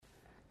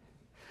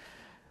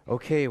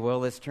Okay, well,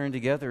 let's turn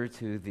together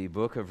to the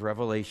book of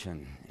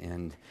Revelation,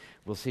 and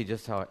we'll see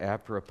just how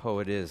apropos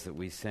it is that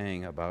we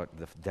sang about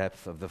the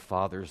depth of the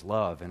Father's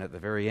love. And at the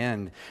very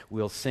end,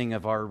 we'll sing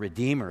of our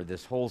Redeemer.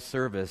 This whole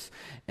service,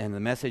 and the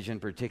message in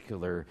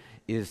particular,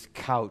 is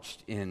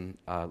couched in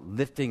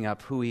lifting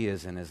up who He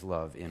is in His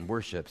love in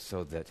worship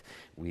so that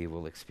we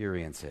will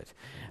experience it.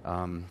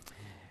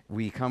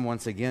 We come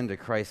once again to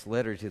Christ's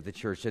letter to the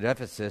church at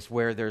Ephesus,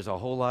 where there's a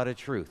whole lot of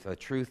truth, a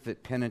truth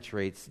that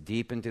penetrates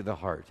deep into the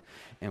heart.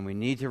 And we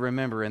need to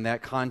remember in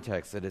that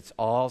context that it's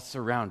all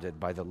surrounded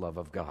by the love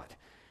of God.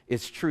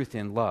 It's truth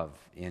in love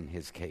in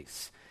His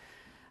case.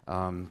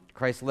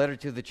 Christ's letter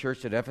to the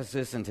church at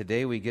Ephesus, and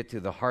today we get to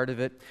the heart of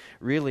it,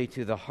 really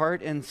to the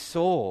heart and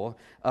soul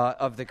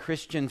of the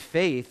Christian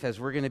faith, as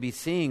we're going to be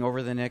seeing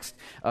over the next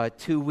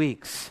 2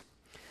 weeks.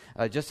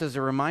 Just as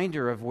a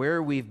reminder of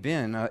where we've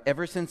been,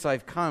 ever since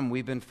I've come,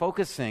 we've been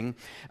focusing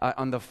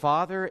on the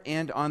Father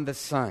and on the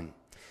Son.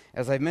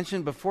 As I've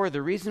mentioned before,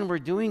 the reason we're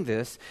doing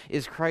this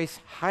is Christ's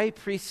high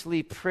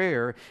priestly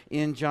prayer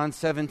in John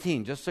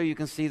 17, just so you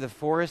can see the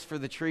forest for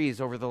the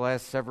trees over the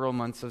last several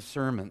months of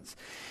sermons.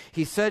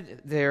 He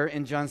said there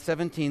in John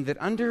 17 that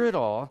under it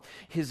all,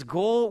 His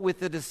goal with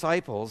the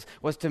disciples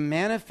was to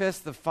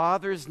manifest the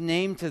Father's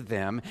name to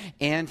them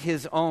and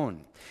His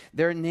own.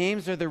 Their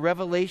names are the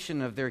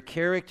revelation of their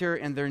character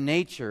and their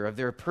nature, of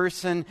their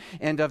person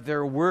and of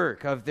their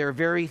work, of their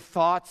very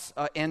thoughts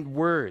and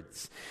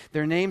words.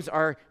 Their names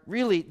are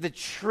really the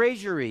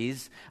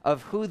treasuries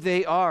of who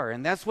they are.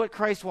 And that's what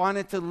Christ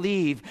wanted to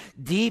leave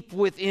deep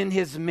within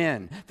His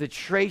men, the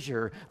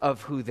treasure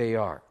of who they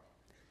are.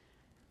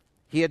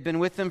 He had been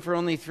with them for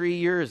only 3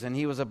 years, and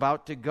He was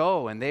about to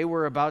go, and they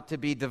were about to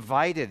be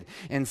divided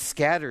and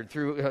scattered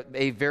through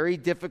a very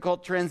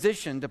difficult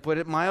transition, to put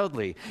it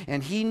mildly.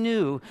 And He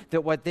knew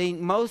that what they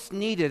most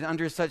needed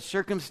under such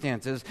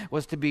circumstances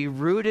was to be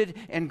rooted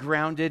and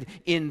grounded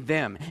in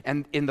them,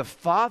 and in the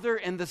Father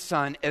and the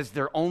Son as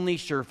their only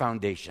sure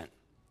foundation.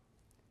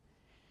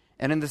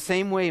 And in the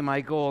same way,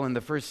 my goal in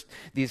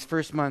these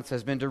first months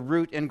has been to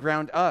root and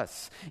ground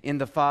us in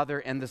the Father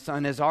and the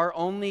Son as our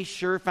only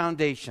sure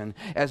foundation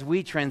as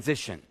we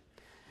transition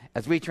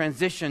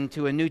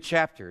to a new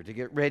chapter, to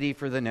get ready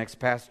for the next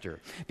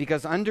pastor.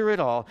 Because under it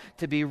all,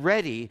 to be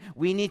ready,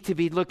 we need to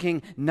be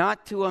looking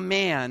not to a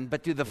man,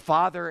 but to the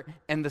Father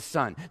and the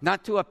Son.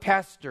 Not to a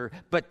pastor,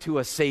 but to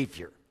a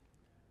Savior.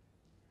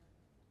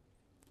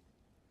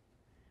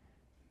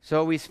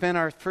 So we spent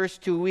our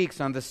first 2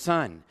 weeks on the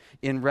Son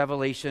in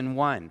Revelation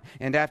 1.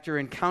 And after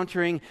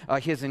encountering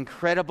His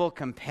incredible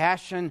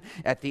compassion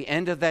at the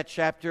end of that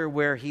chapter,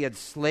 where He had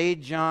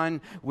slayed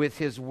John with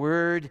His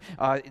word,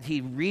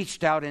 He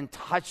reached out and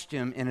touched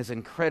him in His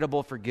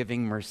incredible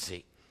forgiving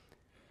mercy.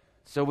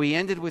 So we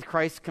ended with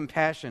Christ's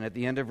compassion at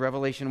the end of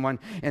Revelation 1.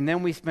 And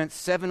then we spent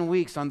 7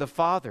 weeks on the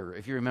Father,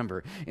 if you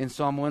remember, in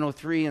Psalm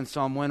 103 and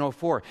Psalm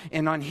 104,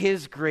 and on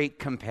His great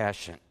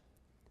compassion.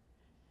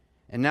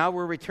 And now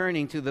we're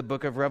returning to the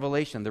book of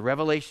Revelation, the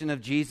revelation of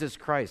Jesus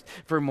Christ,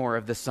 for more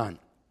of the Son.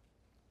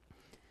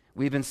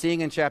 We've been seeing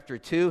in chapter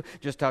 2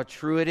 just how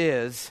true it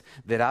is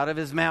that out of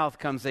His mouth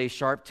comes a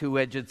sharp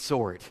two-edged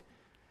sword.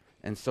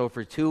 And so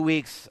for 2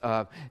 weeks,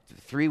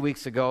 3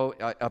 weeks ago,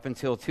 up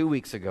until 2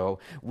 weeks ago,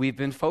 we've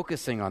been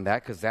focusing on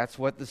that because that's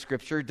what the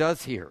Scripture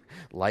does here,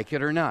 like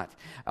it or not.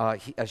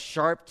 A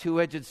sharp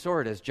two-edged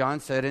sword, as John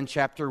said in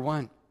chapter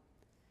 1.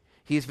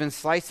 He's been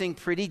slicing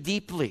pretty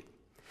deeply,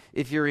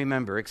 if you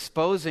remember,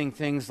 exposing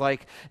things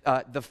like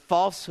the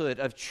falsehood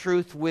of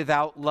truth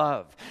without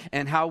love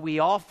and how we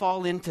all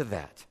fall into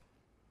that.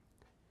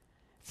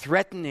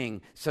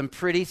 Threatening some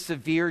pretty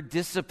severe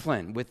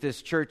discipline with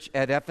this church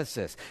at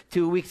Ephesus.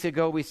 2 weeks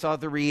ago, we saw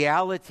the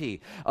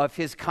reality of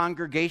His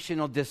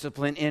congregational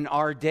discipline in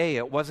our day.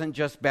 It wasn't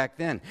just back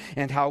then.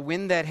 And how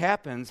when that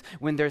happens,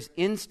 when there's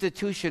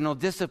institutional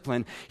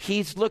discipline,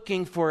 He's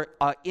looking for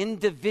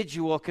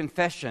individual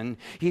confession.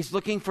 He's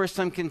looking for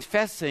some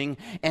confessing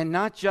and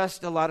not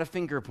just a lot of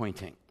finger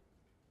pointing.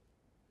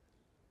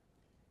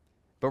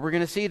 But we're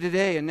going to see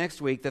today and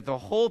next week that the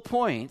whole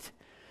point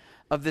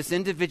of this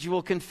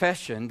individual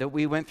confession that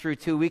we went through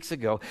 2 weeks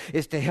ago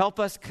is to help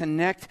us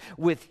connect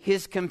with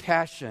His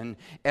compassion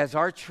as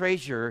our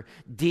treasure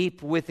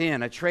deep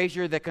within, a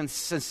treasure that can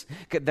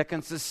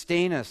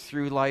sustain us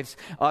through life's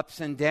ups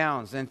and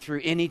downs and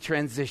through any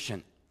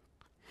transition.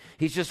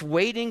 He's just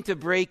waiting to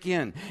break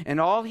in,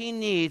 and all He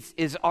needs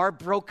is our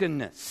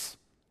brokenness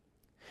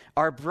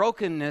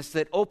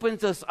that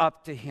opens us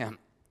up to Him.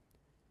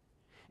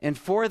 And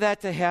for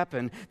that to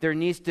happen, there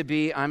needs to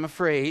be, I'm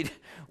afraid,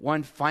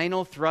 one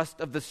final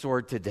thrust of the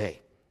sword today.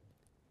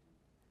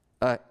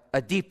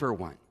 A deeper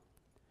one.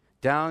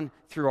 Down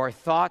through our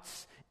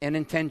thoughts and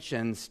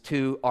intentions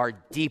to our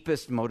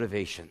deepest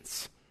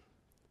motivations.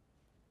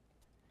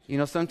 You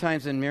know,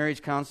 sometimes in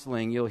marriage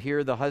counseling, you'll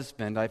hear the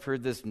husband, I've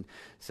heard this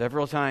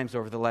several times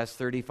over the last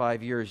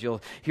 35 years,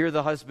 you'll hear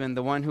the husband,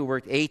 the one who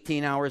worked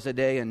 18 hours a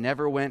day and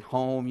never went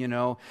home, you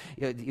know.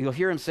 You'll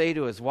hear him say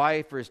to his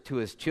wife or to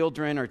his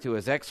children or to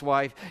his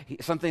ex-wife,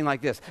 something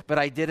like this, "But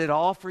I did it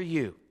all for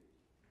you."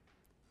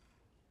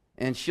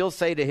 And she'll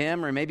say to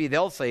him, or maybe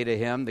they'll say to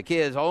him, the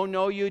kids, oh,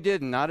 no, you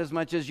didn't. Not as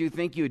much as you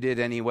think you did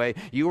anyway.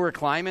 You were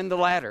climbing the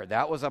ladder.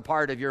 That was a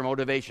part of your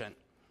motivation.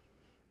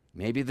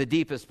 Maybe the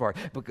deepest part.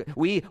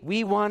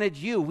 We wanted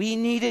you. We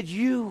needed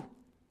you.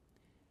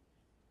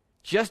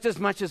 Just as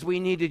much as we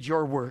needed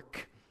your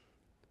work.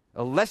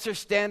 A lesser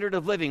standard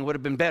of living would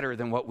have been better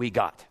than what we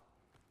got.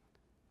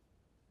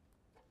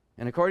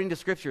 And according to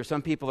Scripture,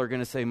 some people are going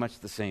to say much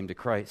the same to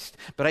Christ.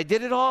 But I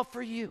did it all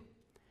for you.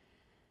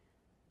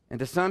 And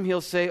to some,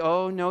 he'll say,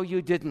 oh, no,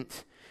 you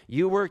didn't.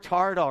 You worked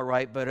hard, all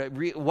right, but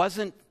it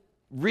wasn't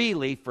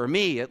really for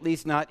me, at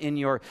least not in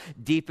your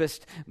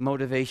deepest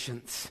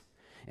motivations.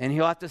 And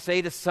he'll have to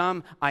say to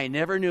some, I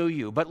never knew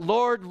you. But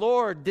Lord,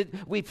 Lord,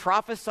 we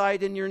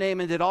prophesied in your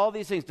name and did all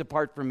these things.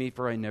 Depart from me,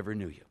 for I never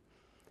knew you.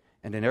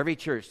 And in every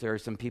church, there are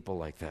some people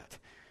like that.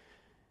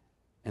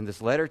 And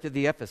this letter to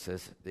the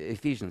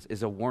Ephesians,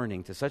 is a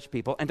warning to such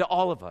people and to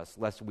all of us,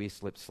 lest we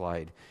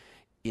slide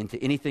into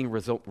anything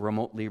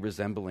remotely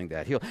resembling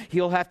that.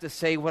 He'll have to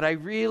say, what I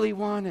really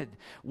wanted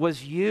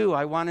was you.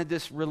 I wanted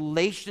this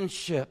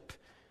relationship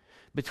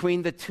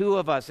between the two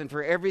of us, and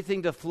for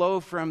everything to flow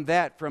from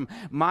that, from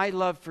my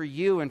love for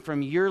you and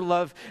from your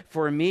love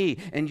for me,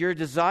 and your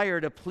desire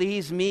to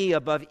please me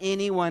above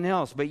anyone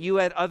else. But you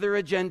had other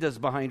agendas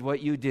behind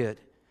what you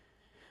did,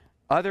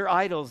 other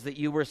idols that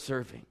you were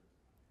serving.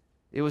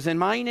 It was in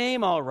my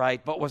name, all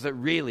right, but was it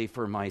really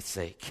for my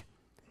sake?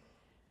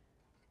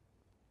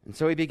 And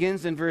so he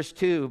begins in verse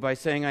 2 by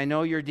saying, I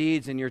know your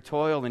deeds and your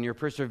toil and your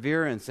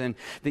perseverance, and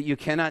that you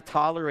cannot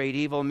tolerate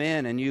evil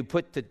men, and you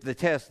put to the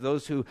test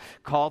those who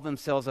call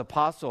themselves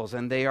apostles,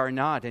 and they are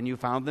not, and you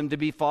found them to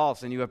be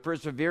false, and you have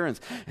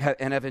perseverance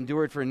and have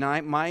endured for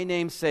my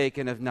name's sake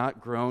and have not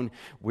grown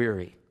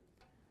weary.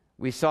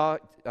 We saw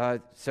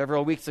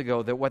several weeks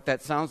ago that what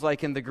that sounds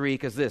like in the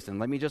Greek is this, and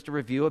let me just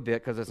review a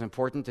bit because it's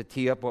important to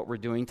tee up what we're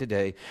doing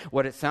today.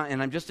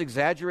 And I'm just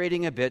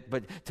exaggerating a bit,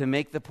 but to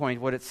make the point,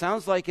 what it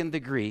sounds like in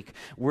the Greek,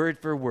 word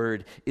for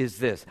word, is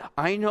this.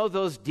 I know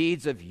those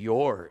deeds of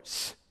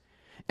yours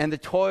and the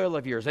toil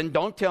of yours. And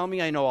don't tell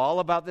me I know all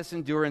about this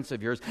endurance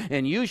of yours.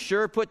 And you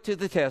sure put to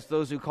the test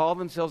those who call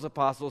themselves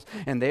apostles,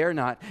 and they are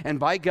not. And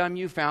by gum,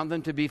 you found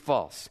them to be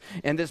false.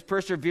 And this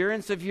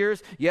perseverance of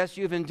yours, yes,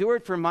 you've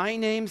endured for my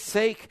name's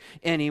sake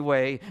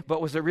anyway,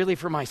 but was it really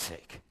for my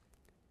sake?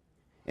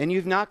 And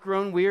you've not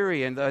grown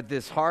weary in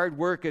this hard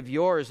work of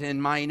yours in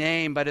my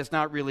name, but it's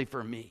not really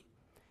for me.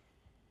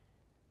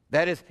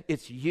 That is,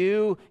 it's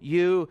you,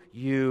 yours,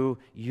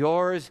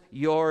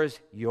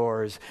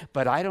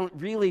 but I don't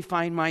really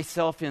find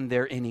myself in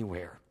there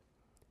anywhere.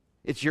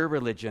 It's your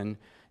religion,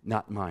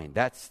 not mine.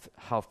 That's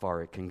how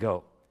far it can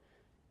go.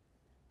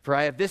 For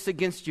I have this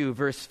against you,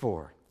 verse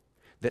 4,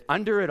 that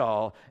under it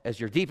all, as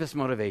your deepest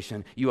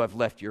motivation, you have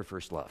left your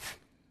first love.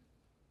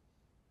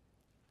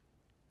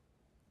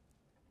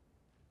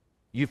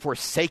 You've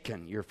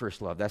forsaken your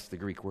first love. That's the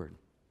Greek word.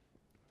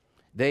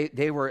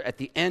 They were at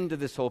the end of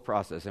this whole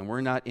process, and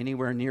we're not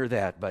anywhere near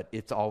that, but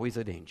it's always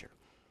a danger.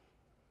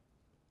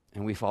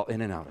 And we fall in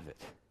and out of it.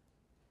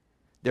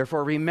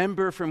 Therefore,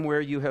 remember from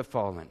where you have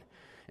fallen,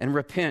 and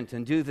repent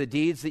and do the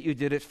deeds that you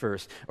did at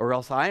first, or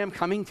else I am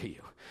coming to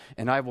you,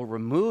 and I will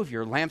remove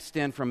your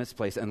lampstand from its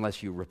place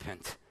unless you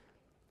repent.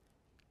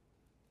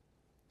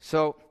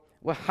 So,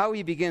 how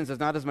he begins is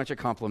not as much a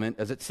compliment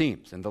as it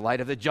seems in the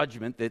light of the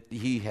judgment that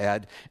he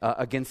had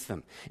against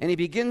them. And he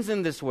begins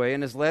in this way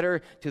in his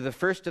letter to the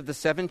first of the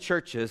 7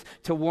 churches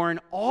to warn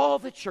all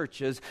the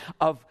churches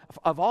of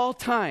all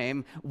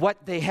time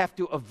what they have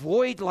to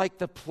avoid like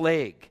the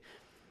plague.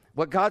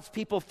 What God's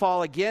people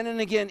fall again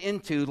and again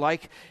into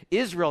like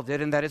Israel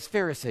did, and that is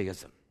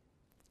Pharisaism.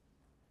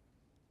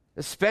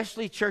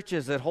 Especially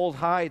churches that hold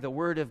high the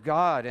Word of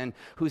God and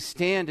who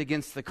stand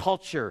against the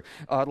culture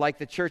like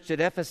the church at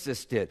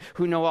Ephesus did,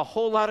 who know a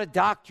whole lot of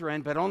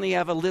doctrine but only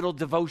have a little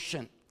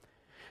devotion,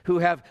 who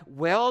have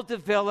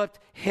well-developed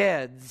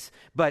heads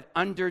but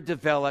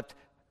underdeveloped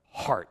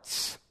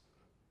hearts.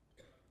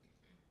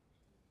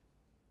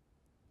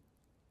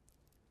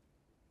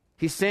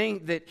 He's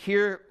saying that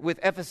here with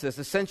Ephesus,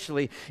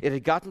 essentially, it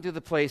had gotten to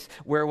the place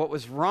where what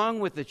was wrong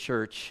with the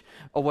church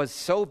was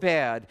so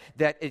bad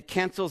that it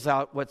cancels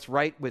out what's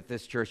right with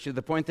this church to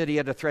the point that he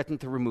had to threaten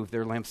to remove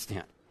their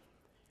lampstand.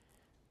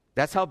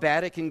 That's how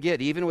bad it can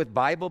get, even with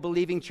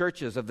Bible-believing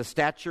churches of the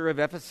stature of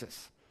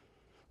Ephesus.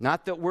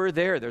 Not that we're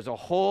there. There's a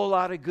whole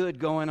lot of good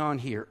going on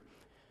here,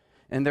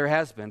 and there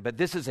has been. But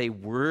this is a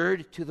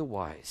word to the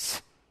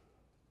wise.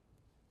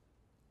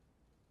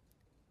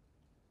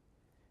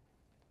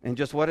 And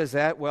just what is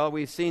that? Well,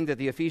 we've seen that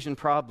the Ephesian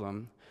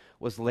problem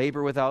was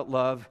labor without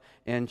love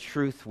and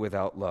truth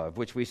without love,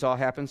 which we saw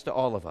happens to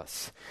all of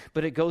us.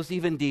 But it goes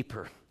even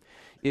deeper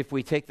if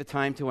we take the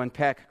time to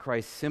unpack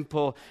Christ's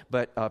simple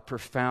but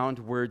profound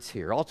words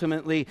here.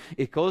 Ultimately,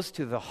 it goes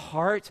to the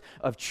heart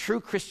of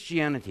true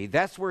Christianity.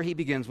 That's where he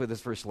begins with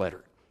his first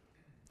letter.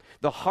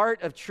 The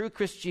heart of true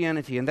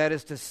Christianity, and that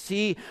is to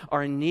see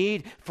our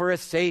need for a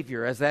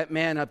Savior, as that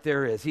man up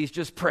there is. He's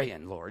just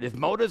praying, Lord, if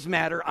motives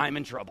matter, I'm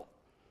in trouble.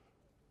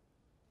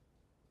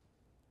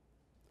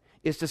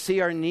 is to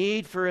see our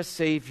need for a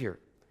Savior,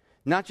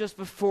 not just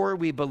before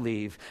we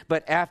believe,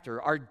 but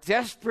after, our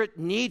desperate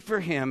need for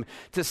Him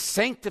to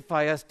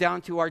sanctify us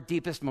down to our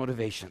deepest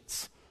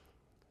motivations.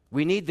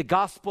 We need the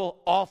gospel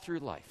all through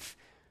life,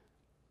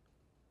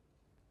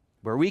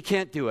 where we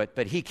can't do it,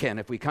 but He can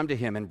if we come to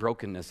Him in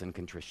brokenness and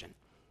contrition.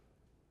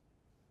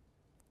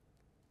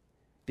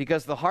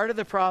 Because the heart of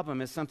the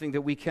problem is something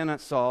that we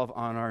cannot solve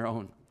on our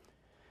own.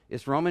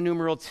 It's Roman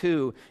numeral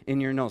 2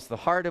 in your notes. The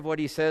heart of what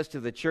he says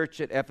to the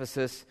church at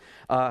Ephesus,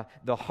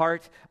 the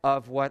heart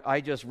of what I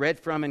just read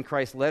from in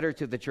Christ's letter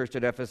to the church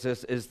at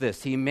Ephesus is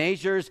this. He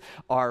measures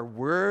our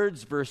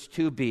words, verse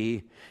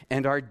 2b,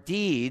 and our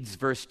deeds,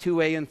 verse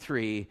 2a and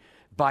 3,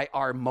 by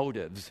our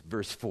motives,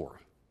 verse 4.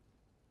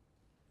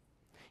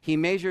 He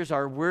measures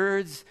our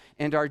words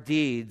and our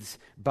deeds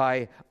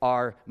by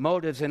our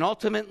motives and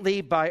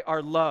ultimately by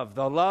our love,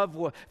 the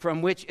love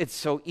from which it's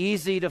so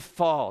easy to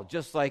fall,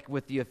 just like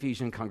with the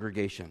Ephesian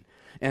congregation.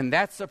 And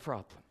that's a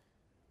problem.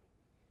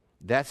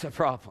 That's a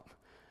problem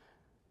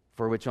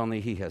for which only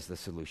He has the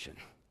solution.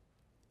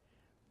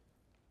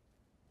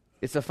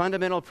 It's a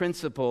fundamental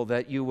principle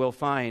that you will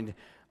find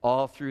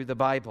all through the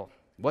Bible.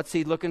 What's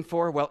He looking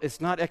for? Well,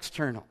 it's not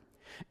external.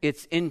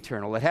 It's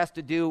internal. It has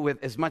to do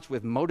with as much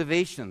with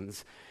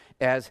motivations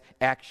as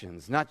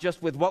actions, not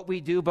just with what we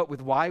do, but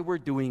with why we're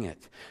doing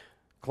it.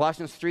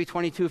 Colossians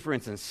 3:22, for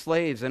instance,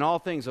 slaves, in all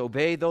things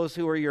obey those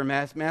who are your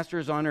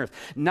masters on earth,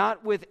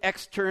 not with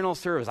external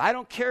service. I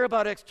don't care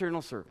about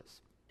external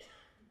service,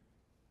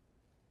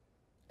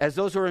 as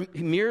those who are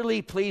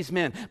merely please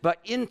men, but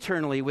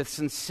internally with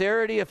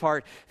sincerity of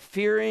heart,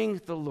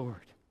 fearing the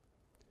Lord.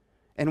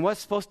 And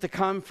what's supposed to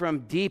come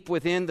from deep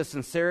within the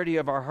sincerity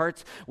of our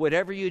hearts?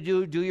 Whatever you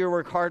do, do your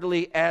work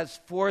heartily as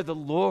for the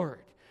Lord,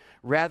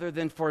 rather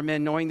than for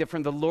men, knowing that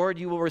from the Lord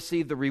you will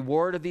receive the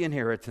reward of the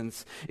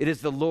inheritance. It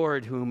is the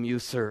Lord whom you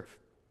serve.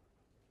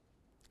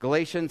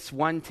 Galatians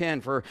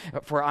 1:10,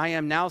 for am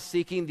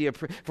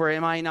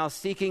I now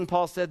seeking,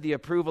 Paul said, the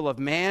approval of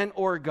man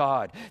or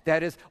God?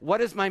 That is,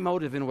 what is my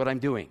motive in what I'm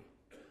doing?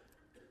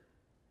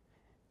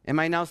 Am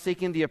I now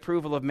seeking the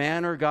approval of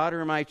man or God,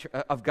 or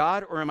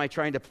am I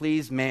trying to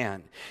please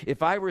man?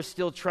 If I were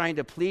still trying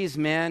to please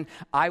man,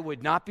 I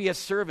would not be a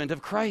servant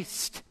of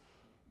Christ.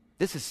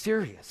 This is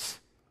serious.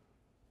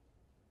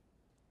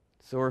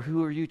 So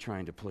who are you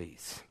trying to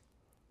please?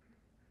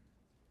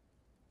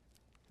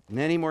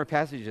 Many more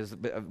passages,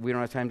 but we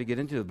don't have time to get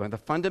into it, but the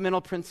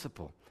fundamental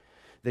principle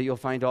that you'll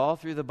find all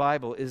through the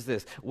Bible is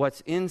this: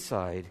 what's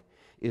inside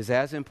is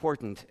as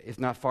important, if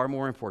not far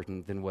more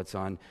important, than what's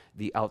on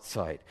the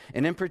outside.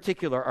 And in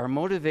particular, our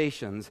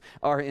motivations,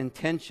 our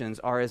intentions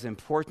are as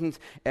important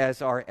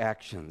as our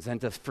actions. And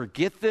to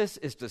forget this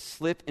is to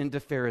slip into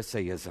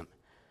Pharisaism.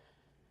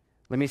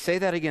 Let me say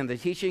that again. The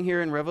teaching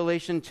here in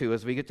Revelation 2,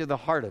 as we get to the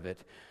heart of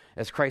it,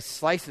 as Christ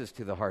slices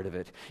to the heart of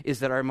it,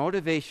 is that our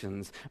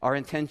motivations, our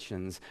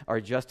intentions,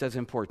 are just as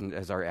important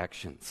as our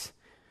actions.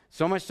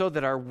 So much so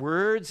that our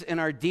words and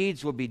our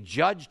deeds will be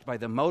judged by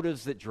the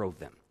motives that drove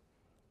them.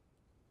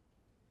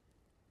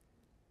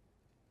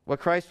 What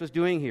Christ was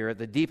doing here at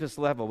the deepest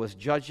level was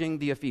judging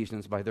the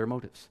Ephesians by their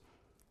motives,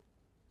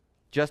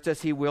 just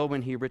as He will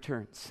when He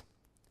returns.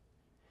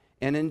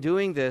 And in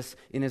doing this,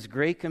 in His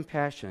great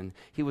compassion,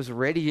 He was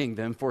readying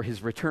them for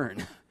His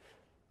return,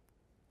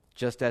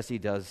 just as He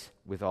does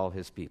with all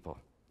His people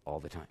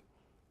all the time.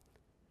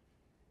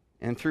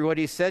 And through what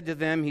He said to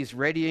them, He's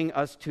readying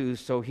us too,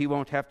 so He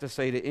won't have to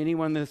say to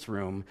anyone in this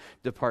room,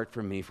 "Depart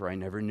from me, for I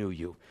never knew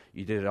you.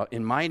 You did it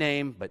in my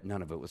name, but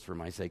none of it was for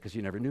my sake, because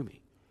you never knew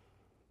me."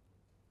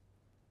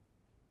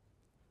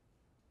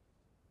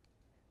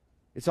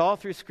 It's all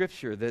through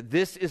Scripture that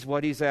this is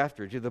what He's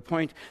after, to the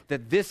point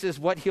that this is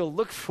what He'll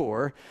look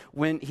for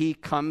when He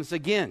comes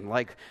again.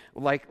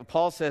 Like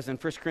Paul says in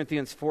 1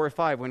 Corinthians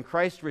 4:5, when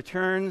Christ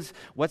returns,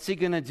 what's He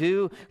going to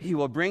do? He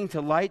will bring to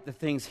light the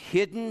things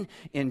hidden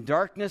in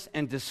darkness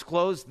and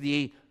disclose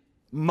the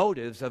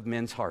motives of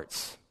men's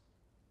hearts.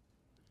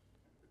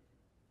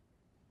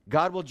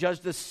 God will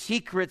judge the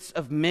secrets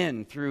of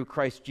men through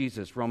Christ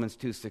Jesus, Romans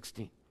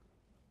 2:16.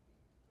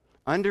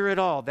 Under it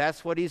all,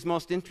 that's what He's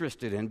most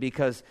interested in,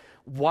 because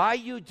why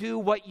you do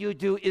what you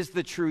do is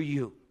the true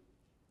you.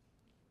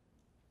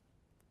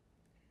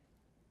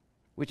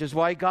 Which is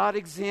why God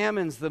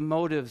examines the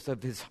motives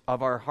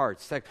of our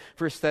hearts. Like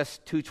 1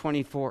 Thess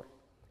 2:24.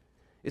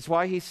 It's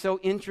why He's so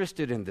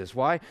interested in this.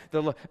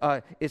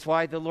 It's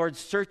why the Lord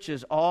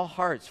searches all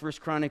hearts, 1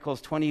 Chronicles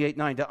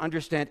 28:9, to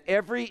understand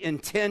every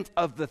intent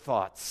of the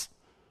thoughts.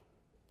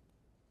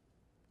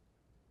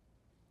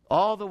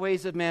 All the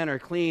ways of man are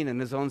clean in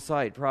His own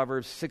sight,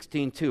 Proverbs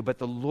 16:2. But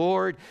the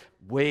Lord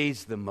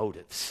weighs the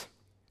motives.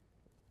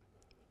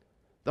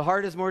 The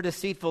heart is more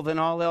deceitful than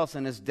all else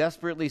and is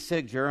desperately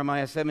sick,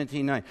 Jeremiah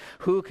 17:9.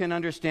 Who can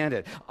understand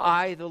it?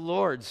 I, the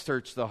Lord,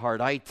 search the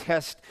heart. I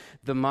test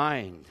the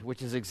mind,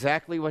 which is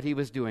exactly what He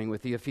was doing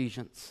with the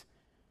Ephesians.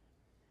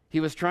 He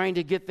was trying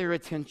to get their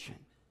attention,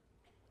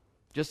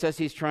 just as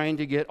he's trying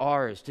to get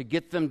ours, to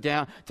get them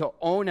down, to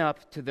own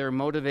up to their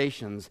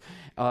motivations.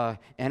 And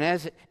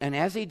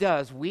as he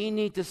does, we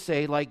need to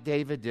say, like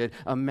David did,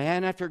 a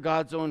man after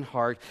God's own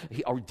heart,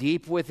 or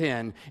deep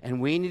within,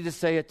 and we need to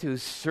say it too,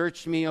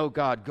 search me, O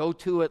God. Go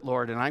to it,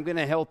 Lord, and I'm going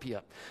to help you.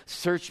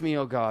 Search me,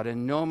 O God,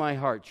 and know my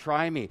heart.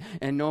 Try me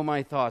and know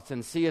my thoughts,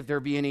 and see if there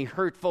be any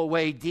hurtful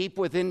way deep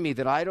within me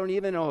that I don't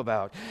even know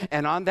about.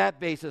 And on that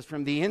basis,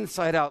 from the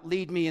inside out,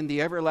 lead me in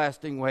the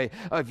everlasting way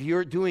of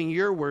your doing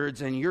your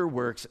words and your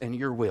works and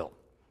your will.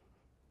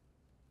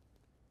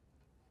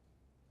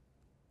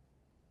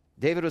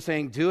 David was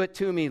saying, do it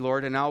to me,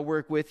 Lord, and I'll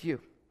work with you.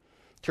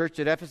 Church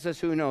at Ephesus,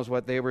 who knows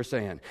what they were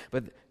saying.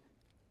 But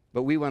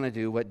we want to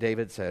do what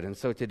David said. And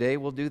so today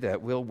we'll do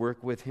that. We'll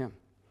work with him.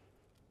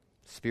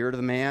 Spirit of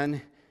the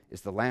man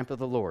is the lamp of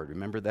the Lord.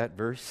 Remember that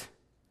verse?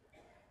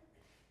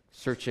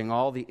 Searching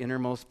all the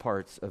innermost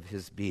parts of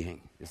his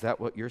being. Is that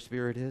what your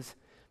spirit is?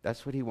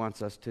 That's what he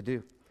wants us to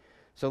do.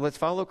 So let's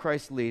follow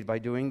Christ's lead by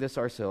doing this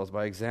ourselves,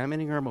 by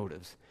examining our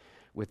motives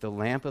with the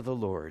lamp of the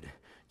Lord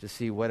to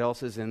see what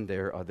else is in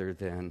there other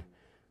than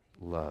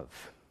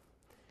love.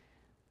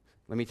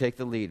 Let me take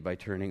the lead by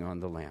turning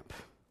on the lamp.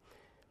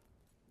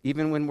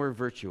 Even when we're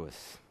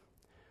virtuous,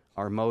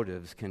 our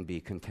motives can be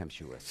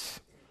contemptuous.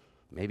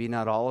 Maybe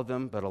not all of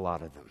them, but a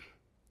lot of them.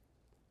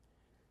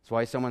 That's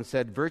why someone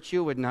said,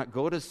 virtue would not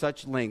go to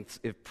such lengths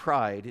if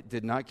pride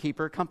did not keep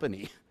her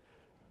company.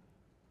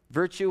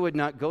 Virtue would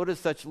not go to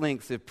such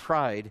lengths if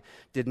pride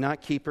did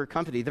not keep her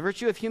company. The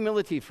virtue of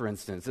humility, for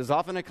instance, is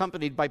often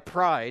accompanied by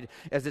pride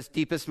as its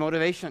deepest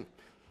motivation.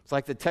 It's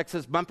like the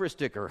Texas bumper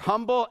sticker,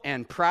 humble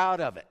and proud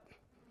of it.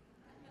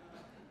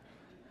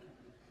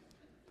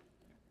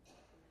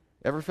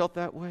 Ever felt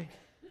that way?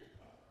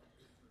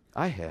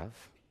 I have.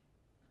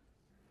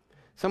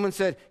 Someone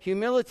said,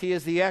 humility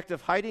is the act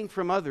of hiding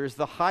from others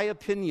the high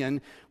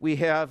opinion we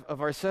have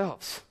of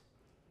ourselves.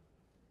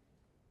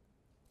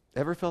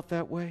 Ever felt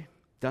that way?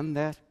 Done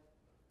that?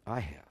 I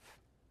have.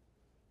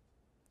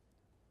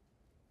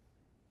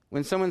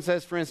 When someone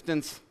says, for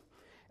instance,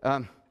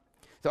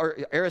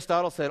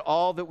 Aristotle said,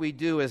 all that we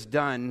do is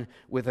done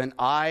with an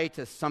eye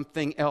to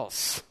something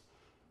else.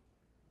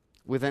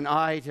 With an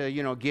eye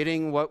to,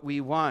 getting what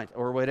we want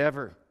or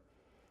whatever.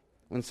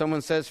 When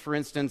someone says, for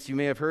instance, you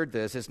may have heard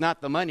this, it's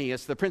not the money,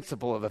 it's the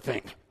principle of the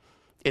thing.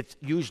 It's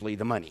usually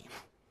the money.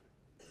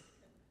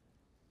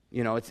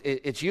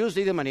 It's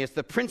usually the money. It's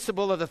the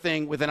principle of the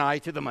thing with an eye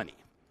to the money.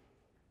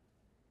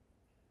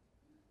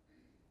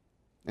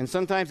 And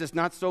sometimes it's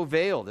not so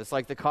veiled. It's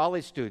like the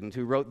college student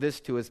who wrote this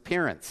to his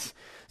parents.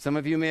 Some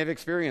of you may have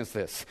experienced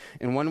this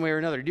in one way or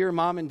another. Dear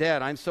Mom and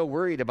Dad, I'm so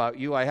worried about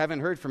you. I haven't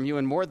heard from you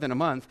in more than a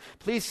month.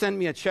 Please send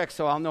me a check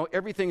so I'll know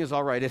everything is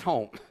all right at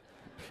home.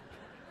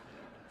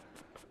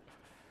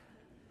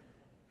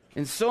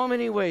 In so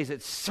many ways,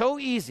 it's so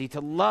easy to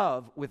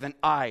love with an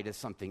eye to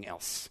something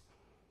else.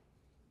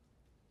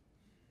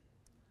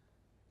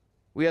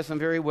 We have some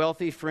very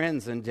wealthy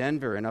friends in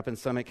Denver and up in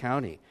Summit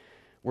County,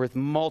 worth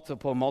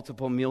multiple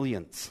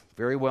millions,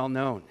 very well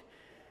known.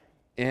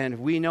 And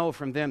we know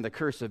from them the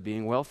curse of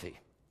being wealthy.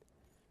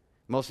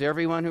 Most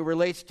everyone who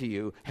relates to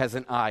you has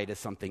an eye to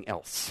something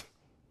else.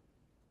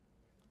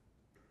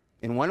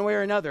 In one way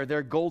or another,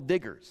 they're gold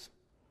diggers.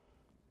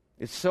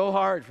 It's so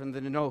hard for them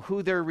to know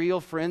who their real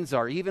friends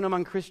are, even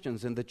among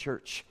Christians in the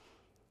church.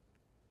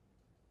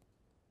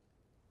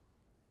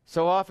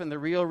 So often the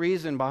real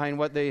reason behind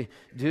what they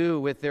do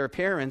with their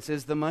parents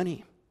is the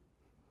money.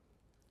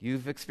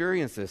 You've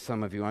experienced this,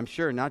 some of you, I'm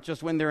sure, not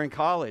just when they're in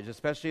college,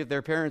 especially if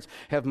their parents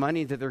have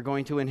money that they're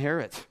going to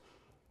inherit.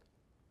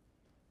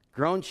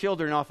 Grown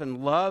children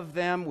often love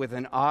them with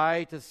an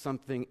eye to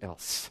something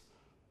else.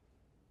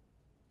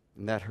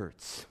 And that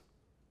hurts.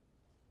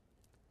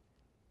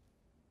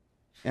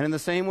 And in the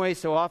same way,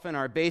 so often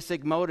our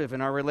basic motive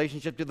in our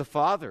relationship to the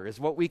Father is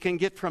what we can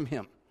get from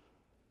Him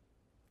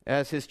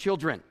as His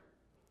children.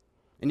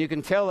 And you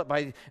can tell it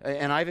by,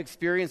 and I've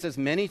experienced this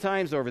many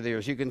times over the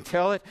years, you can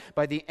tell it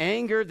by the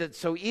anger that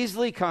so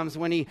easily comes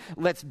when He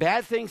lets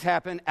bad things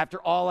happen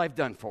after all I've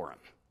done for Him.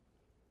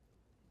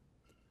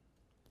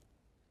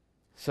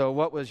 So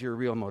what was your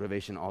real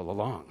motivation all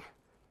along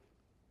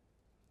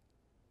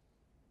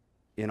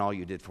in all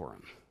you did for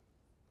Him?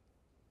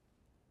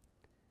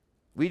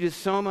 We do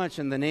so much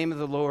in the name of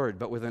the Lord,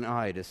 but with an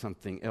eye to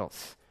something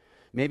else.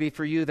 Maybe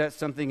for you, that's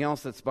something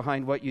else that's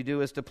behind what you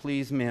do is to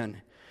please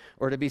men,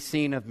 or to be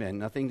seen of men,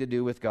 nothing to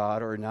do with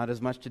God, or not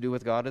as much to do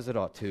with God as it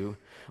ought to,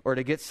 or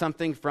to get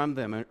something from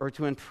them, or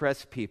to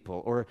impress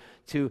people, or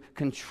to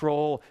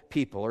control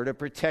people, or to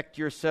protect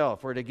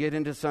yourself, or to get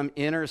into some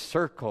inner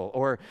circle,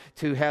 or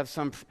to have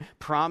some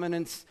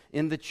prominence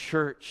in the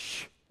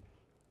church.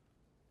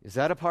 Is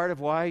that a part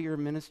of why you're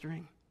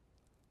ministering?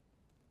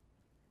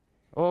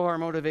 Oh, our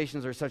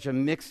motivations are such a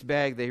mixed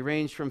bag. They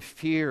range from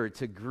fear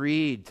to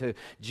greed to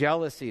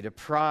jealousy to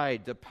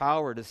pride to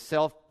power to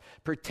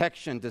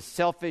self-protection to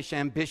selfish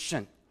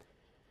ambition.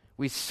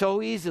 We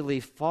so easily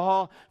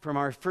fall from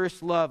our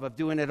first love of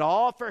doing it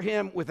all for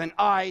Him with an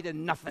eye to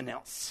nothing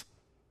else.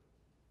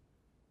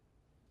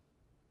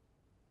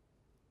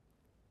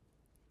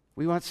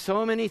 We want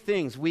so many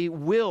things. We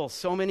will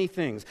so many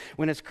things.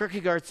 When, as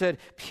Kierkegaard said,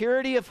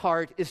 purity of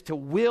heart is to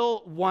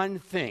will one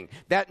thing.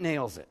 That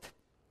nails it.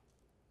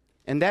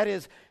 And that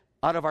is,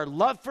 out of our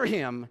love for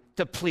him,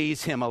 to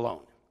please him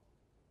alone.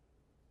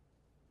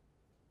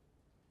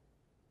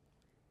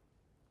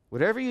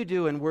 Whatever you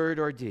do in word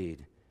or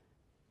deed,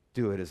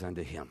 do it as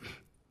unto him.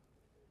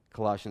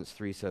 Colossians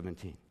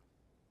 3:17.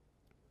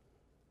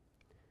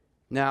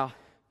 Now,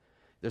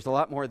 there's a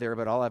lot more there,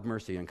 but I'll have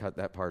mercy and cut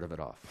that part of it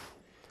off.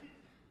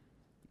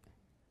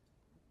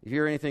 If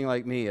you're anything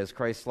like me, as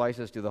Christ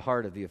slices to the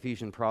heart of the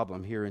Ephesian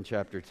problem here in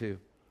chapter 2,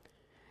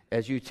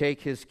 as you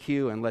take his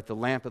cue and let the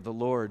lamp of the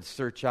Lord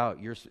search out,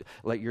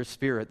 let your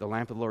spirit, the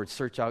lamp of the Lord,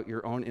 search out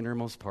your own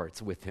innermost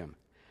parts with him,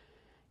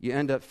 you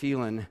end up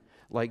feeling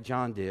like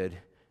John did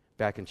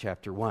back in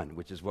chapter 1,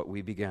 which is what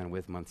we began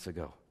with months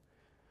ago.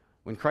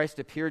 When Christ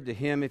appeared to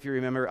him, if you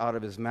remember, out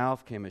of his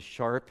mouth came a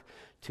sharp,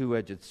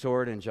 two-edged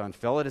sword, and John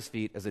fell at his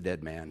feet as a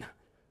dead man.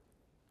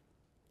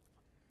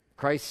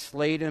 Christ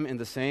slayed him in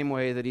the same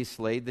way that he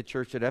slayed the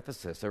church at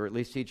Ephesus, or at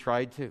least he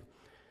tried to,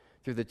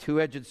 through the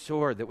two-edged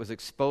sword that was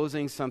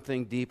exposing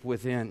something deep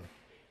within.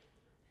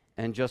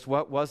 And just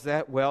what was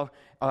that? Well,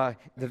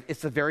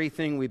 it's the very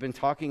thing we've been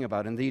talking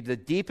about. Indeed, the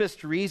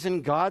deepest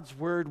reason God's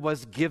word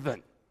was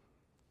given.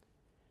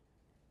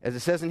 As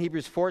it says in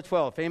Hebrews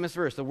 4:12, famous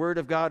verse, the word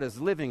of God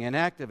is living and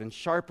active and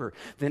sharper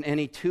than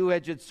any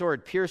two-edged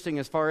sword, piercing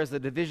as far as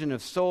the division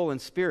of soul and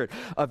spirit,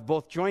 of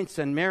both joints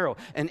and marrow,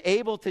 and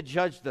able to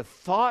judge the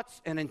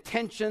thoughts and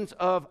intentions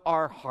of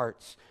our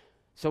hearts.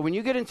 So when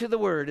you get into the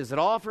word, is it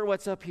all for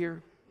what's up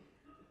here?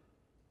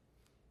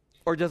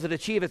 Or does it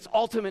achieve its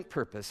ultimate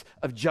purpose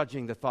of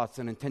judging the thoughts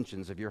and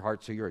intentions of your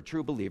heart so you're a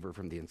true believer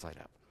from the inside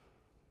out?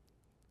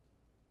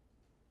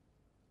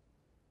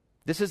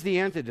 This is the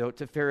antidote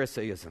to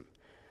Pharisaism,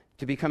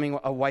 to becoming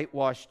a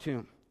whitewashed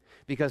tomb.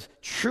 Because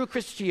true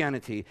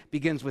Christianity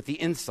begins with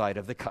the inside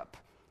of the cup.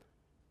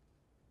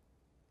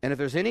 And if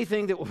there's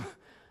anything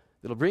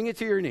that'll bring you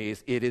to your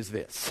knees, it is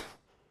this.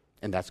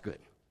 And that's good.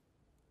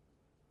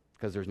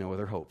 Because there's no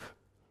other hope.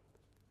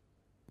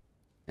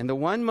 And the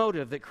one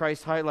motive that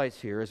Christ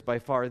highlights here is by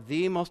far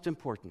the most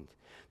important.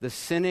 The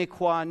sine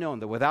qua non,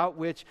 the without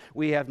which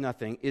we have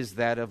nothing, is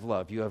that of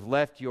love. You have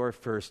left your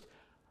first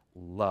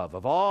love.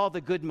 Of all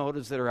the good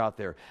motives that are out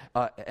there,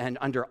 and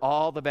under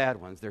all the bad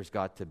ones, there's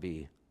got to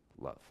be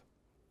love,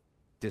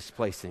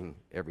 displacing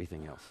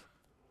everything else.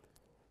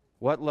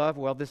 What love?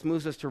 Well, this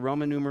moves us to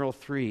Roman numeral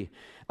 3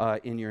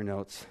 in your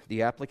notes,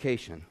 the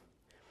application.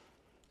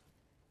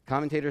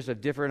 Commentators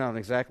have differed on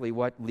exactly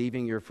what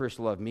leaving your first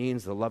love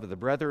means, the love of the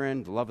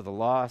brethren, the love of the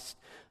lost,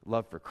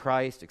 love for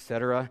Christ,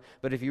 etc.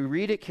 But if you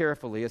read it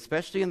carefully,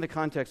 especially in the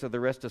context of the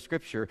rest of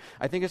Scripture,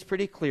 I think it's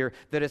pretty clear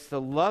that it's the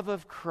love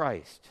of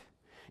Christ.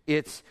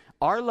 It's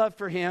our love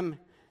for him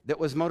that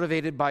was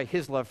motivated by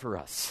his love for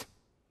us.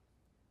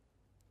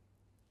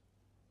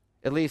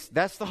 At least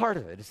that's the heart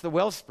of it. It's the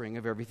wellspring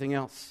of everything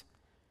else.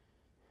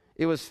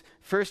 It was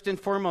first and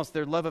foremost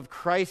their love of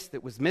Christ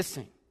that was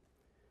missing.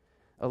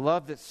 A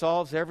love that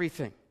solves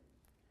everything.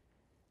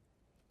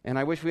 And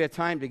I wish we had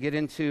time to get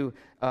into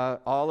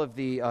all of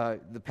the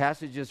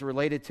passages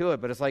related to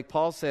it. But it's like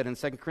Paul said in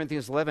 2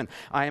 Corinthians 11,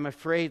 I am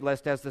afraid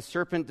lest as the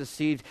serpent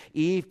deceived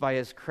Eve by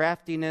his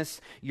craftiness,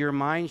 your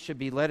mind should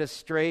be led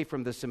astray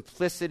from the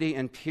simplicity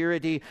and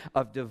purity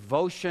of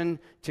devotion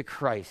to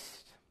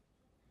Christ.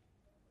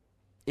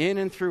 In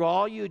and through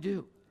all you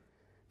do.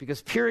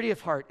 Because purity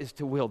of heart is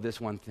to will this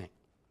one thing.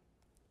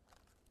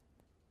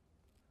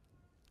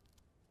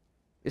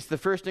 It's the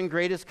first and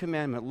greatest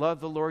commandment. Love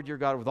the Lord your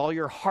God with all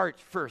your heart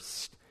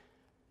first.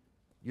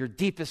 Your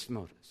deepest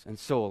motives and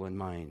soul and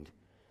mind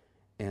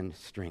and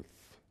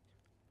strength.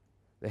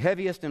 The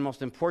heaviest and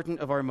most important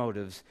of our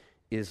motives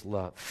is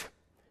love.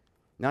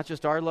 Not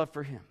just our love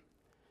for him,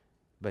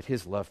 but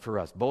his love for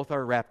us. Both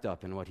are wrapped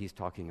up in what he's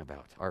talking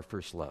about, our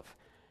first love.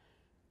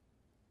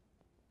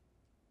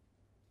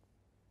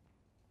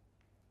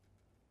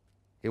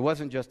 It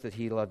wasn't just that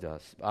he loved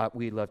us,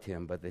 we loved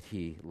him, but that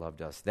he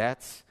loved us.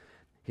 That's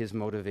his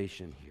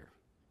motivation here.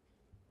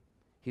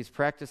 He's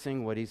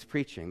practicing what he's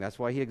preaching. That's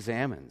why he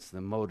examines the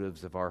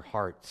motives of our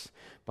hearts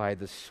by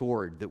the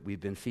sword that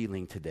we've been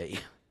feeling today.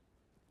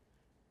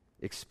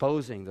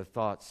 Exposing the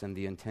thoughts and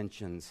the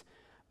intentions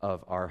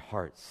of our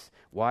hearts.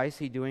 Why is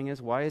he doing this?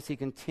 Why is he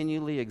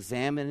continually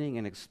examining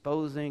and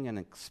exposing and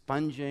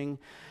expunging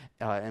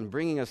and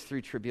bringing us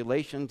through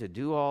tribulation to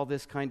do all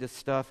this kind of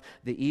stuff,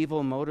 the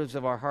evil motives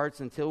of our hearts,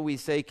 until we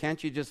say,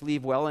 can't you just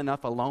leave well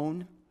enough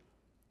alone?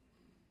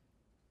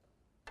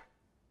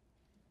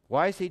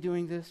 Why is he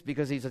doing this?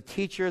 Because he's a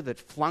teacher that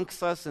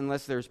flunks us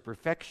unless there's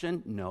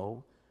perfection?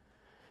 No.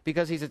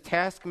 Because he's a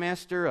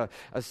taskmaster,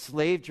 a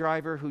slave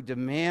driver who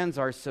demands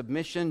our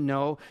submission?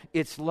 No,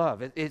 it's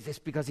love. It's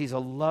because he's a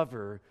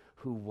lover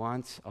who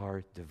wants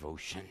our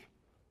devotion.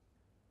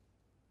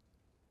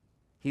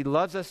 He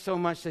loves us so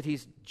much that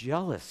he's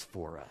jealous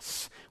for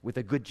us with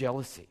a good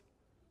jealousy.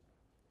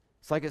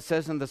 It's like it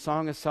says in the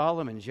Song of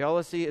Solomon,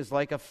 jealousy is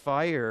like a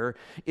fire.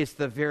 It's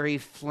the very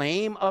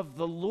flame of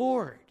the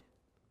Lord.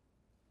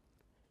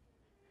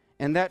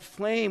 And that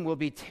flame will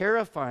be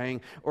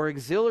terrifying or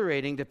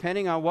exhilarating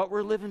depending on what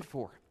we're living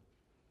for.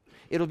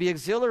 It'll be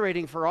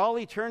exhilarating for all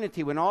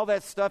eternity when all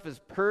that stuff is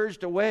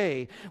purged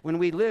away, when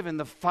we live in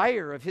the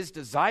fire of His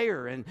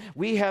desire, and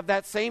we have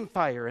that same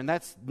fire, and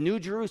that's New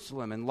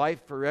Jerusalem and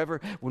life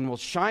forever, when we'll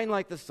shine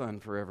like the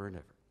sun forever and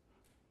ever.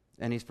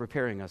 And He's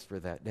preparing us for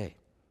that day.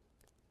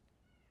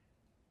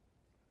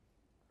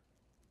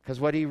 Because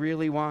what He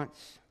really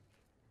wants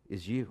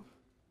is you.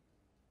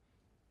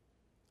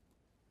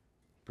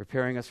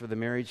 Preparing us for the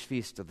marriage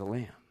feast of the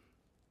Lamb.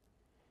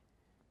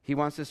 He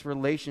wants this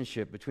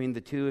relationship between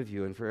the two of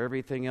you and for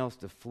everything else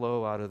to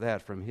flow out of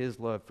that, from His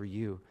love for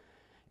you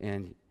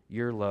and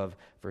your love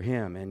for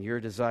Him and your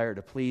desire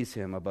to please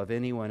Him above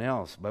anyone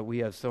else. But we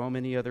have so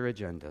many other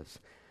agendas.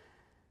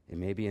 It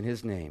may be in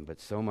His name, but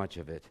so much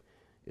of it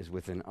is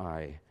with an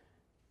eye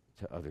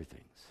to other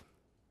things.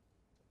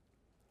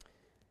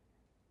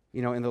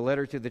 You know, in the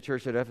letter to the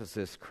church at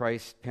Ephesus,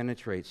 Christ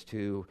penetrates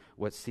to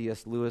what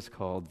C.S. Lewis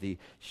called the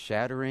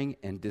shattering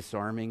and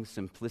disarming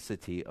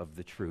simplicity of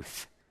the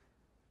truth.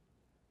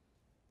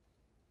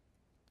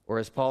 Or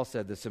as Paul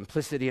said, the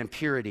simplicity and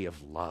purity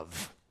of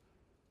love.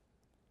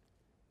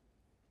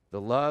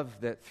 The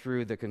love that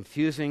through the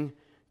confusing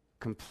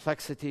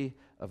complexity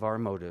of our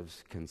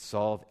motives can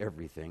solve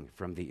everything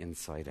from the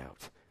inside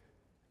out,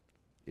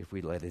 if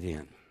we let it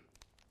in.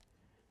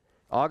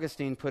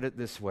 Augustine put it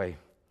this way,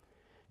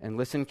 and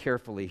listen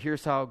carefully.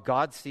 Here's how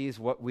God sees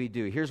what we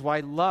do. Here's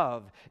why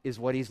love is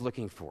what He's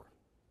looking for.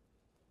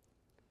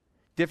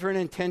 Different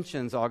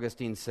intentions,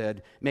 Augustine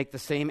said, make the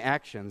same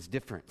actions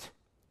different.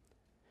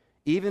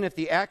 Even if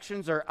the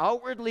actions are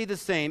outwardly the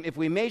same, if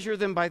we measure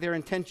them by their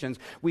intentions,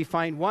 we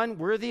find one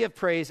worthy of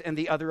praise and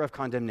the other of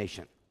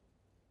condemnation.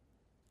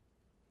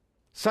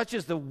 Such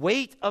is the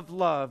weight of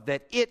love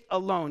that it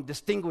alone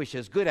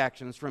distinguishes good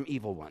actions from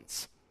evil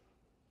ones.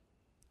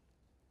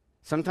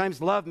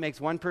 Sometimes love makes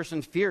one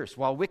person fierce,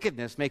 while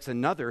wickedness makes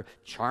another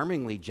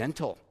charmingly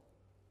gentle.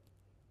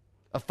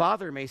 A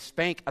father may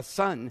spank a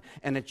son,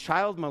 and a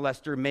child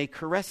molester may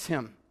caress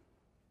him.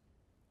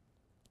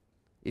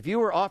 If you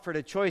were offered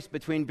a choice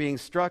between being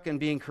struck and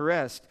being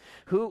caressed,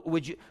 who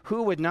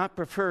would not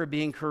prefer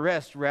being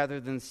caressed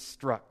rather than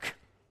struck?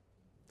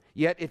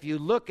 Yet if you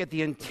look at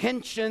the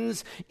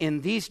intentions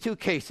in these two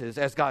cases,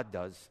 as God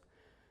does,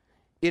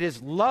 it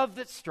is love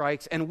that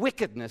strikes and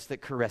wickedness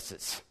that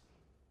caresses.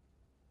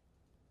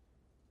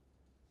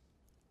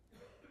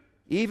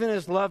 Even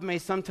as love may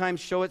sometimes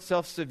show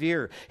itself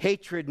severe,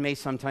 hatred may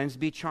sometimes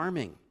be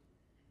charming.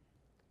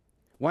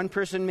 One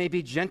person may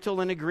be gentle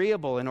and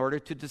agreeable in order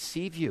to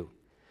deceive you,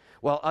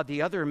 while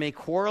the other may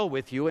quarrel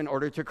with you in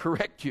order to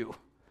correct you.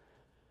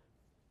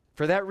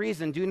 For that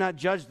reason, do not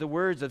judge the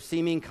words of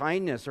seeming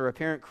kindness or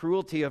apparent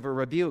cruelty of a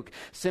rebuke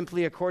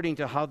simply according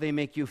to how they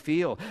make you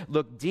feel.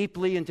 Look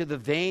deeply into the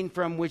vein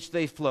from which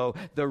they flow,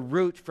 the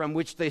root from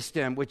which they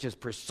stem, which is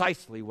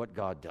precisely what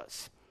God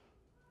does.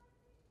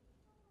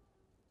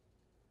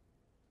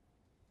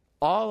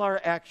 All our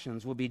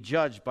actions will be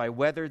judged by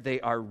whether they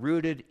are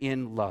rooted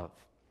in love.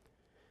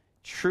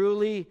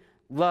 Truly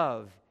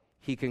love,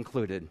 he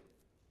concluded,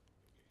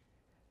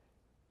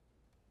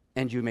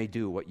 and you may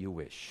do what you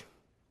wish.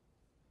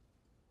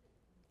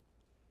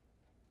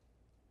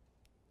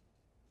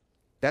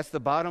 That's the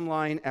bottom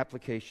line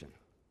application.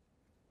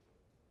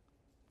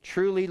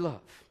 Truly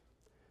love,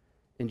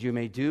 and you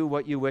may do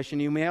what you wish,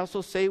 and you may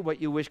also say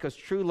what you wish, because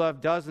true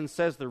love does and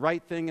says the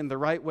right thing in the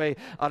right way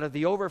out of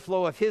the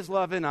overflow of his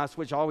love in us,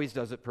 which always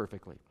does it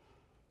perfectly.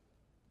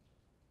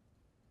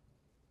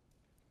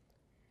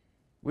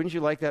 Wouldn't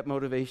you like that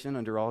motivation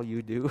under all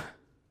you do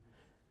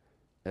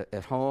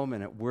at home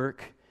and at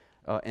work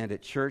and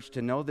at church,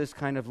 to know this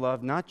kind of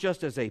love, not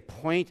just as a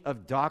point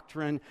of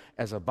doctrine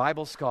as a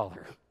Bible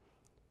scholar,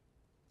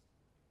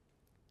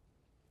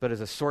 but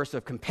as a source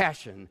of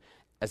compassion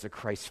as a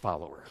Christ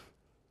follower?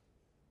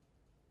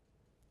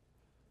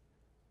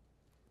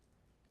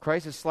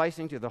 Christ is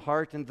slicing to the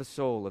heart and the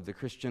soul of the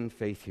Christian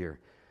faith here,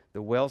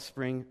 the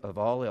wellspring of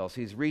all else.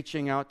 He's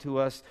reaching out to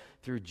us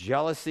through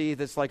jealousy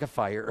that's like a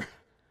fire,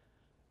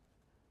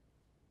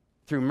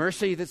 through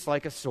mercy that's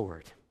like a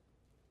sword,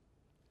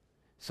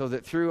 so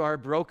that through our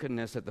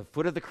brokenness at the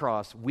foot of the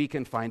cross, we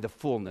can find the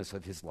fullness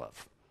of his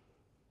love.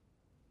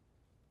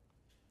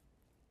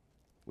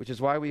 Which is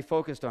why we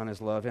focused on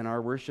his love in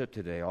our worship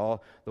today,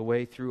 all the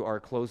way through our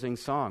closing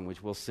song,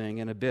 which we'll sing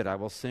in a bit. I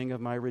will sing of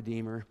my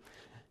Redeemer,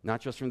 not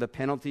just from the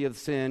penalty of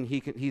sin.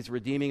 He's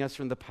redeeming us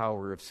from the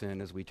power of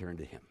sin as we turn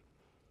to him.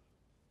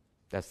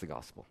 That's the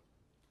gospel.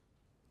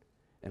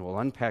 And we'll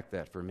unpack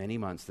that for many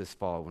months this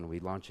fall when we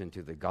launch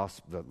into the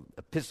gospel, the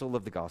epistle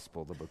of the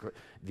gospel,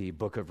 the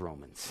book of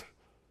Romans.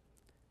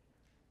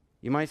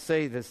 You might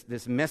say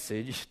this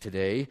message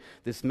today,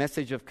 this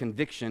message of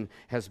conviction,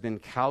 has been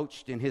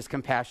couched in his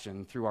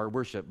compassion through our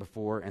worship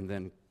before and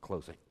then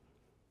closing.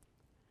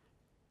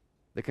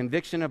 The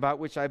conviction about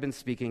which I've been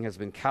speaking has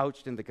been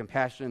couched in the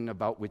compassion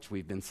about which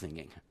we've been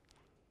singing.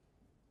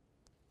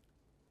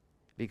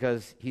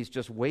 Because he's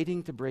just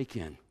waiting to break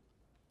in.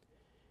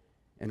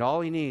 And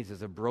all he needs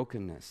is a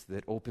brokenness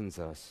that opens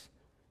us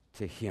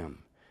to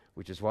him.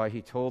 which is why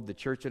he told the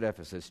church at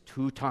Ephesus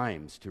 2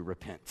 times to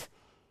repent.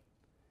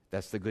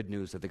 That's the good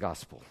news of the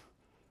gospel.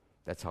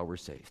 That's how we're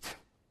saved.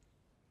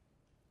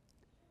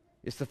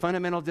 It's the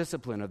fundamental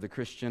discipline of the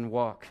Christian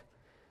walk.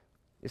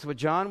 It's what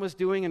John was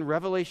doing in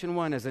Revelation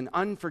 1 as an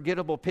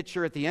unforgettable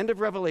picture at the end of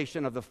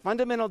Revelation of the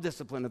fundamental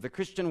discipline of the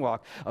Christian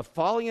walk, of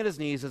falling at his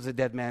knees as a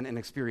dead man and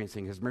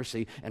experiencing his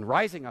mercy and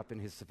rising up in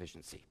his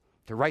sufficiency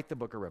to write the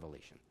book of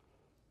Revelation.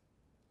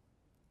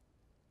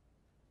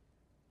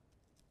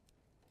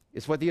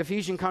 It's what the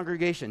Ephesian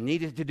congregation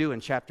needed to do in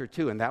chapter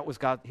 2, and that was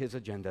his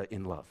agenda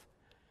in love.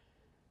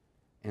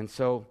 And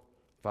so,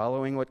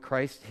 following what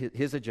Christ,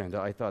 his agenda,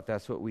 I thought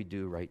that's what we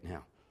do right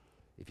now.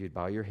 If you'd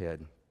bow your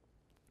head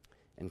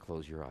and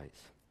close your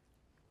eyes.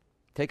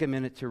 Take a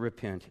minute to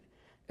repent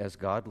as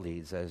God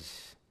leads,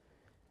 as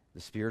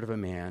the spirit of a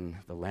man,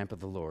 the lamp of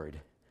the Lord,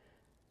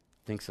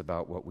 thinks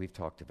about what we've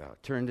talked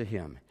about. Turn to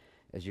him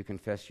as you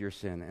confess your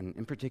sin, and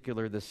in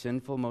particular, the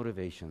sinful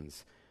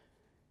motivations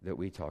that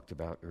we talked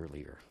about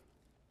earlier.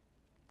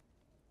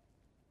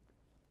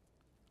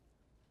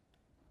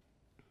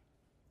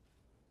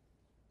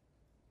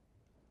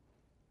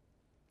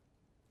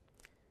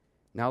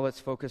 Now let's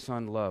focus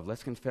on love.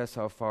 Let's confess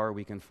how far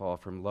we can fall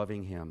from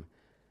loving him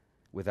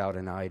without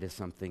an eye to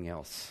something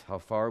else. How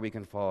far we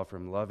can fall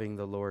from loving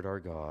the Lord our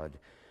God.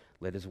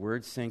 Let his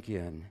word sink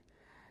in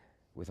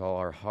with all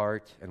our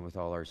heart and with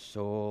all our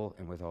soul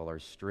and with all our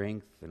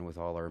strength and with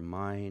all our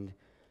mind,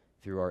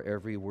 through our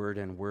every word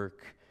and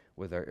work,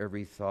 with our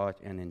every thought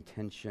and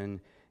intention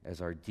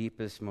as our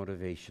deepest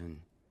motivation.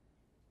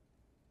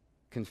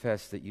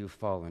 Confess that you've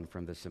fallen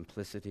from the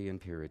simplicity and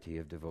purity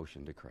of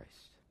devotion to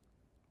Christ.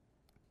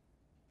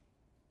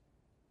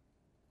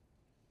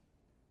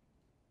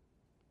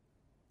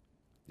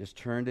 Just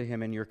turn to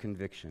him in your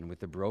conviction with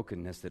the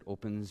brokenness that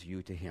opens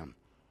you to him,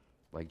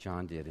 like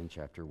John did in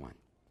chapter 1.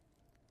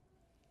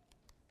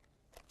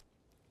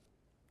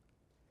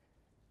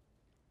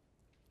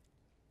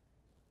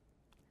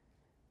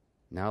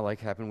 Now, like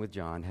happened with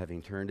John,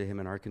 having turned to him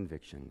in our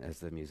conviction, as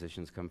the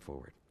musicians come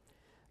forward,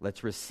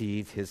 let's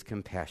receive his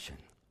compassion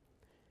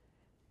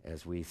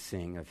as we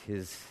sing of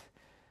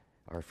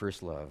our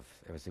first love,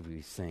 as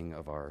we sing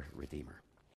of our Redeemer.